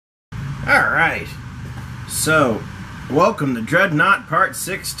Alright, so welcome to Dreadnought Part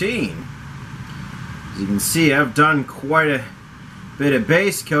 16. As you can see, I've done quite a bit of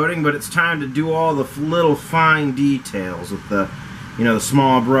base coating, but it's time to do all the little fine details with the, the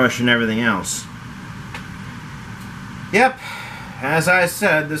small brush and everything else. Yep, as I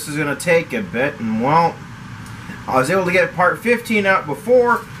said, this is going to take a bit, and well, I was able to get Part 15 out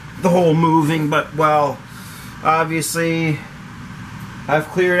before the whole moving, but well, obviously I've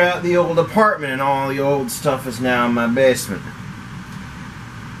cleared out the old apartment and all the old stuff is now in my basement.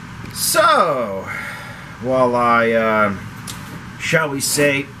 So, while I, shall we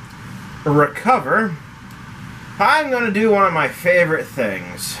say, recover, I'm going to do one of my favorite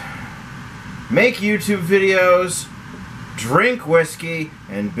things. Make YouTube videos, drink whiskey,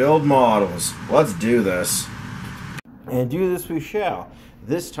 and build models. Let's do this. And do this we shall.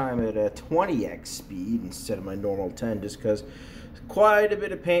 This time at a 20x speed instead of my normal 10, just because quite a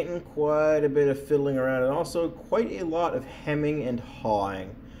bit of painting, quite a bit of fiddling around, and also quite a lot of hemming and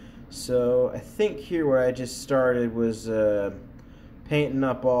hawing. So I think here where I just started was painting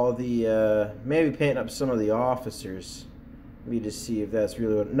up all the, maybe painting up some of the officers. Let me just see if that's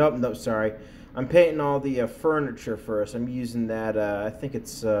really what, nope, sorry. I'm painting all the furniture first. I'm using that, I think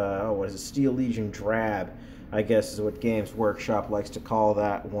it's, what is it, Steel Legion Drab, I guess is what Games Workshop likes to call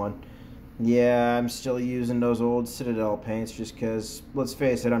that one. Yeah, I'm still using those old Citadel paints just because, let's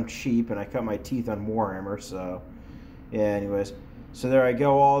face it, I'm cheap and I cut my teeth on Warhammer, so yeah, anyways. So there I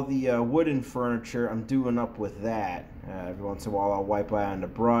go, all the wooden furniture I'm doing up with that. Every once in a while I'll wipe out on the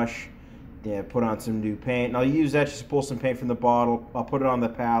brush, yeah, put on some new paint, and I'll use that just to pull some paint from the bottle. I'll put it on the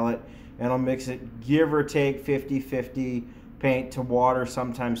palette, and I'll mix it, give or take, 50-50 paint to water,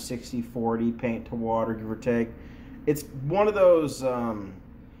 sometimes 60-40 paint to water, give or take. It's one of those,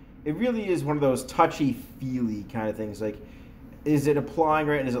 it really is one of those touchy-feely kind of things. Like, is it applying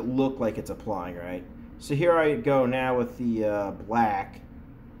right, and does it look like it's applying right? So here I go now with the black.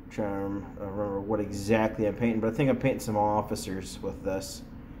 I'm trying to remember what exactly I'm painting, but I think I'm painting some officers with this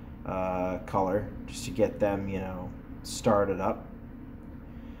color, just to get them, started up.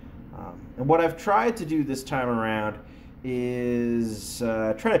 And what I've tried to do this time around is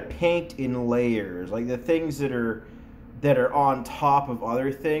try to paint in layers, like the things that are on top of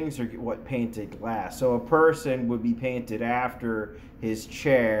other things are what painted last. So a person would be painted after his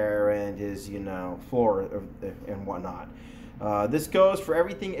chair and his, floor and whatnot. This goes for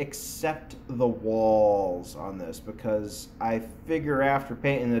everything except the walls on this, because I figure after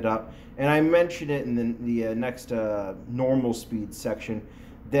painting it up, and I mentioned it in the next normal speed section,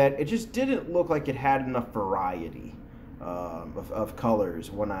 that it just didn't look like it had enough variety of colors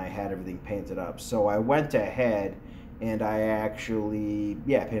when I had everything painted up. So I went ahead and I actually,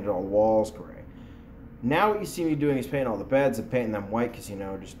 painted all the walls gray. Now what you see me doing is painting all the beds and painting them white, because,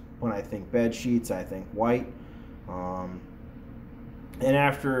 just when I think bed sheets, I think white. And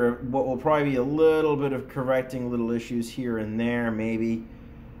after what will probably be a little bit of correcting little issues here and there, maybe,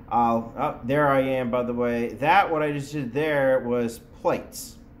 there I am, by the way. What I just did there was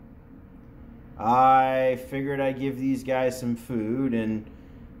plates. I figured I'd give these guys some food and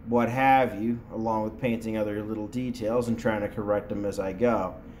what have you, along with painting other little details and trying to correct them as I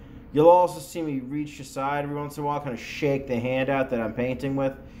go. You'll also see me reach aside every once in a while, kind of shake the hand out that I'm painting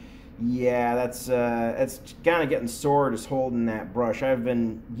with. Yeah, that's kind of getting sore just holding that brush. I've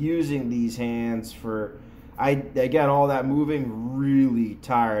been using these hands for, again, all that moving really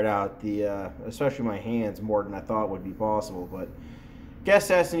tired out especially my hands more than I thought would be possible, but guess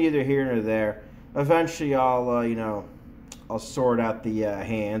that's neither here nor there. Eventually I'll, I'll sort out the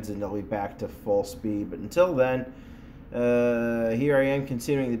hands and they'll be back to full speed. But until then, here I am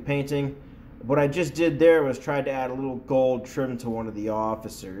continuing the painting. What I just did there was try to add a little gold trim to one of the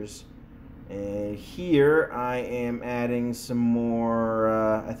officers. And here I am adding some more,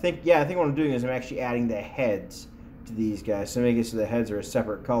 I think what I'm doing is I'm actually adding the heads to these guys. So make it so the heads are a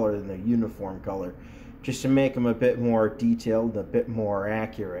separate color than their uniform color, just to make them a bit more detailed, a bit more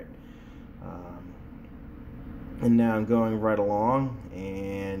accurate. And now I'm going right along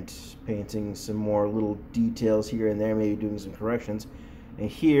and painting some more little details here and there, maybe doing some corrections. And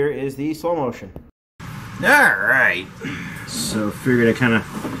here is the slow motion. Alright, so figured I kind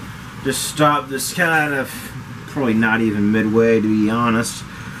of just stop this kind of, probably not even midway to be honest.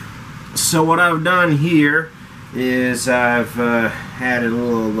 So what I've done here is I've added a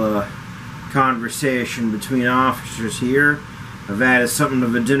little conversation between officers here. I've added something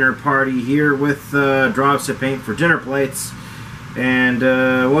of a dinner party here with drops of paint for dinner plates. And,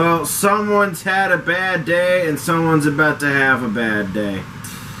 well, someone's had a bad day and someone's about to have a bad day.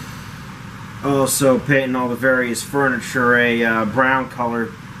 Also painting all the various furniture a brown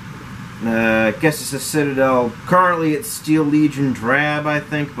color I guess it's a Citadel. Currently it's Steel Legion Drab, I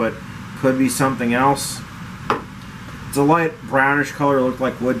think, but could be something else. It's a light brownish color, it looked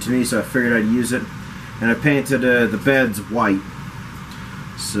like wood to me, so I figured I'd use it. And I painted the beds white.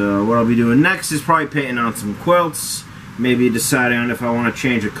 So what I'll be doing next is probably painting on some quilts, maybe deciding on if I want to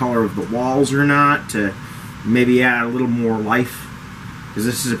change the color of the walls or not, to maybe add a little more life, because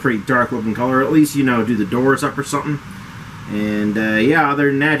this is a pretty dark looking color. At least, you know, do the doors up or something. And yeah, other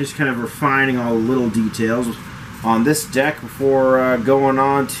than that, just kind of refining all the little details on this deck before going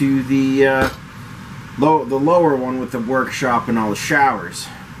on to the lower one with the workshop and all the showers.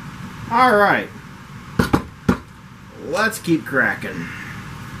 Alright, let's keep cracking.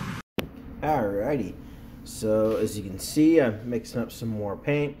 Alrighty, so as you can see, I'm mixing up some more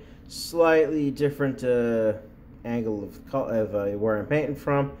paint. Slightly different angle of where I'm painting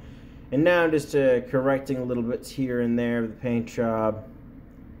from. And now I'm just correcting a little bits here and there with the paint job.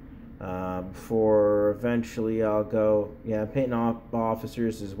 Before eventually I'll go, I'm painting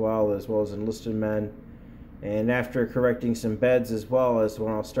officers as well as enlisted men. And after correcting some beds as well as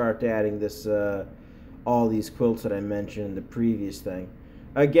when I'll start adding this, all these quilts that I mentioned in the previous thing.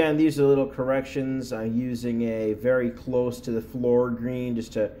 Again, these are little corrections. I'm using a very close to the floor green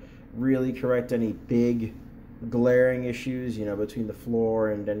just to really correct any big glaring issues, you know, between the floor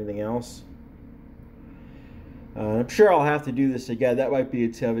and anything else. I'm sure I'll have to do this again. That might be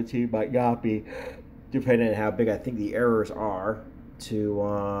at 17, might not be, depending on how big I think the errors are,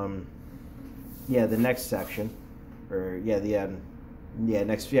 to the next section, or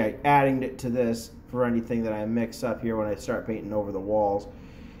adding it to this for anything that I mix up here when I start painting over the walls.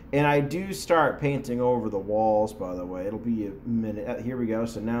 And I do start painting over the walls, by the way. It'll be a minute. Here we go.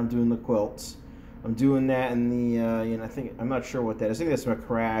 So now I'm doing the quilts. I'm doing that in the, I'm not sure what that is. I think that's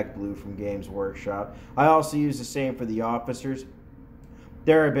McCrag blue from Games Workshop. I also use the same for the officers.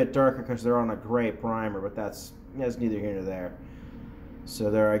 They're a bit darker because they're on a gray primer, but that's neither here nor there.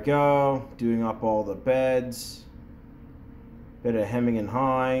 So there I go, doing up all the beds. Bit of hemming and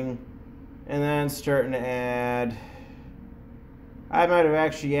hawing. And then starting to add, I might have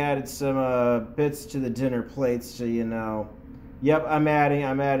actually added some bits to the dinner plates, so you know. Yep, I'm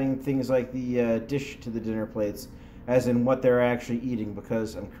adding things like the dish to the dinner plates, as in what they're actually eating,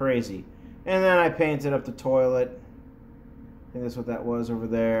 because I'm crazy. And then I painted up the toilet. I think that's what that was over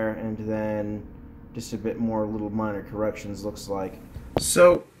there. And then just a bit more little minor corrections, looks like.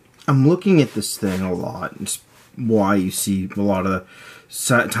 So I'm looking at this thing a lot. It's why you see a lot of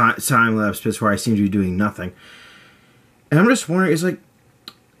the time-lapse bits where I seem to be doing nothing. And I'm just wondering,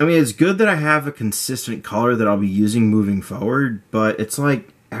 it's good that I have a consistent color that I'll be using moving forward, but it's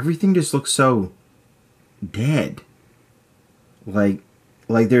like everything just looks so dead. Like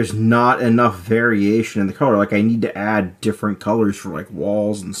there's not enough variation in the color. Like I need to add different colors for like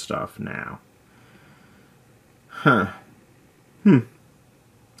walls and stuff now. Huh. Oh,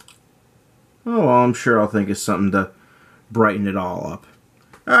 well, I'm sure I'll think of something to brighten it all up.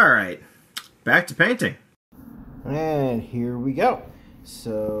 Alright, back to painting. And here we go.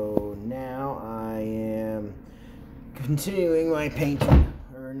 So now I am continuing my painting,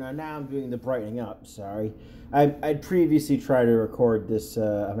 or no, now I'm doing the brightening up, sorry. I'd previously tried to record this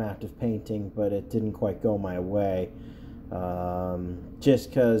amount of painting, but it didn't quite go my way. Just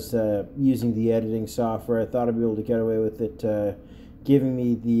because using the editing software, I thought I'd be able to get away with it giving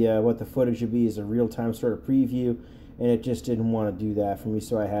me the what the footage would be as a real-time sort of preview, and it just didn't want to do that for me,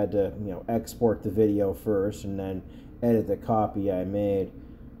 so I had to, export the video first and then edit the copy I made.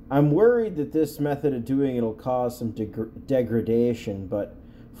 I'm worried that this method of doing it will cause some degradation, but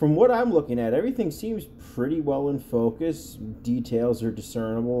from what I'm looking at, everything seems pretty well in focus, details are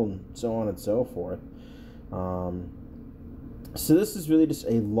discernible, and so on and so forth. So this is really just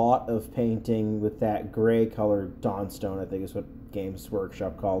a lot of painting with that gray color Dawnstone, I think is what Games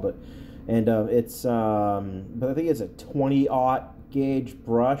Workshop called it. And it's, but I think it's a 20-aught gauge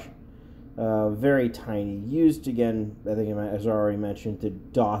brush. Very tiny. Used, again, I think as I already mentioned, to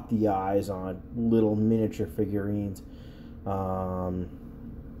dot the eyes on little miniature figurines. But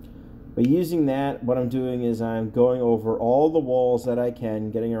using that, what I'm doing is I'm going over all the walls that I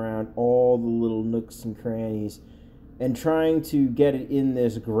can, getting around all the little nooks and crannies, and trying to get it in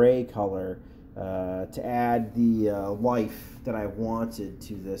this gray color to add the life that I wanted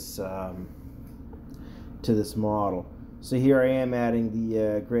to this model. So here I am adding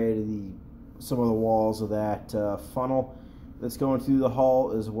the gray to some of the walls of that funnel that's going through the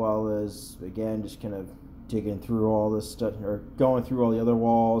hull, as well as, again, just kind of digging through all this stuff, or going through all the other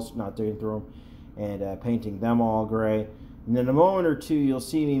walls, not digging through them, and painting them all gray. And in a moment or two, you'll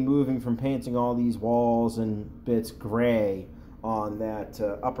see me moving from painting all these walls and bits gray on that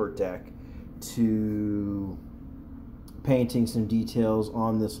upper deck to painting some details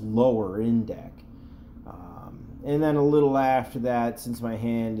on this lower end deck. And then a little after that, since my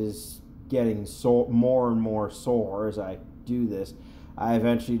hand is getting more and more sore as I do this, I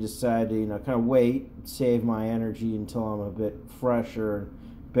eventually decided to, kind of wait, save my energy until I'm a bit fresher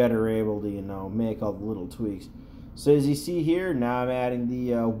and better able to, make all the little tweaks. So as you see here, now I'm adding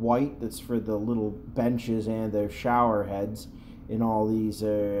the white that's for the little benches and their shower heads in all these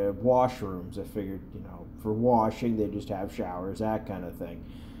washrooms. I figured, for washing, they just have showers, that kind of thing.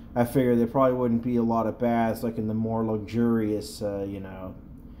 I figured there probably wouldn't be a lot of baths like in the more luxurious,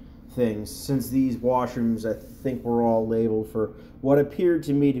 things. Since these washrooms, I think, were all labeled for what appeared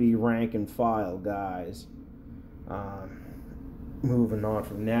to me to be rank and file guys. Moving on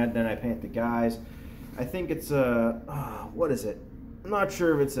from that, then I paint the guys. I think it's a, what is it? I'm not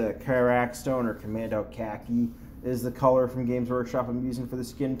sure if it's a Karak Stone or Commando Khaki is the color from Games Workshop I'm using for the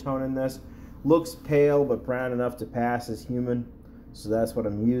skin tone in this. Looks pale but brown enough to pass as human, so that's what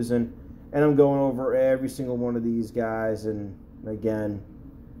I'm using. And I'm going over every single one of these guys, and again,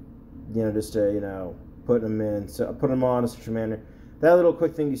 just to, put them in, so put them on in such a manner. That little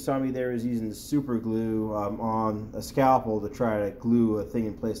quick thing you saw me there is using the super glue on a scalpel to try to glue a thing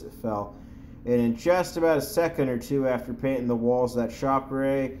in place that fell. And in just about a second or two after painting the walls of that shop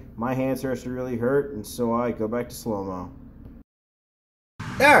ray, my hand starts to really hurt, and so I go back to slow-mo.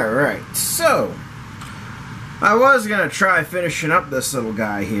 Alright, so I was going to try finishing up this little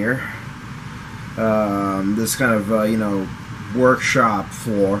guy here. This kind of, workshop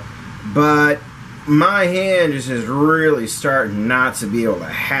floor. But my hand just is really starting not to be able to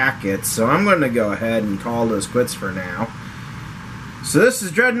hack it, so I'm going to go ahead and call this quits for now. So this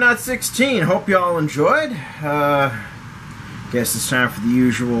is Dreadnought 16. Hope you all enjoyed. Guess it's time for the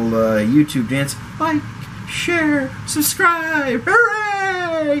usual YouTube dance. Like, share, subscribe,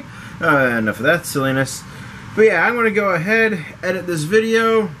 hooray! Enough of that silliness. But yeah, I'm going to go ahead, edit this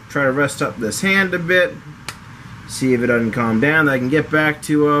video, try to rest up this hand a bit, see if it doesn't calm down, that I can get back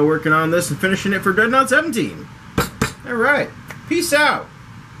to working on this and finishing it for Dreadnought 17. Alright, peace out.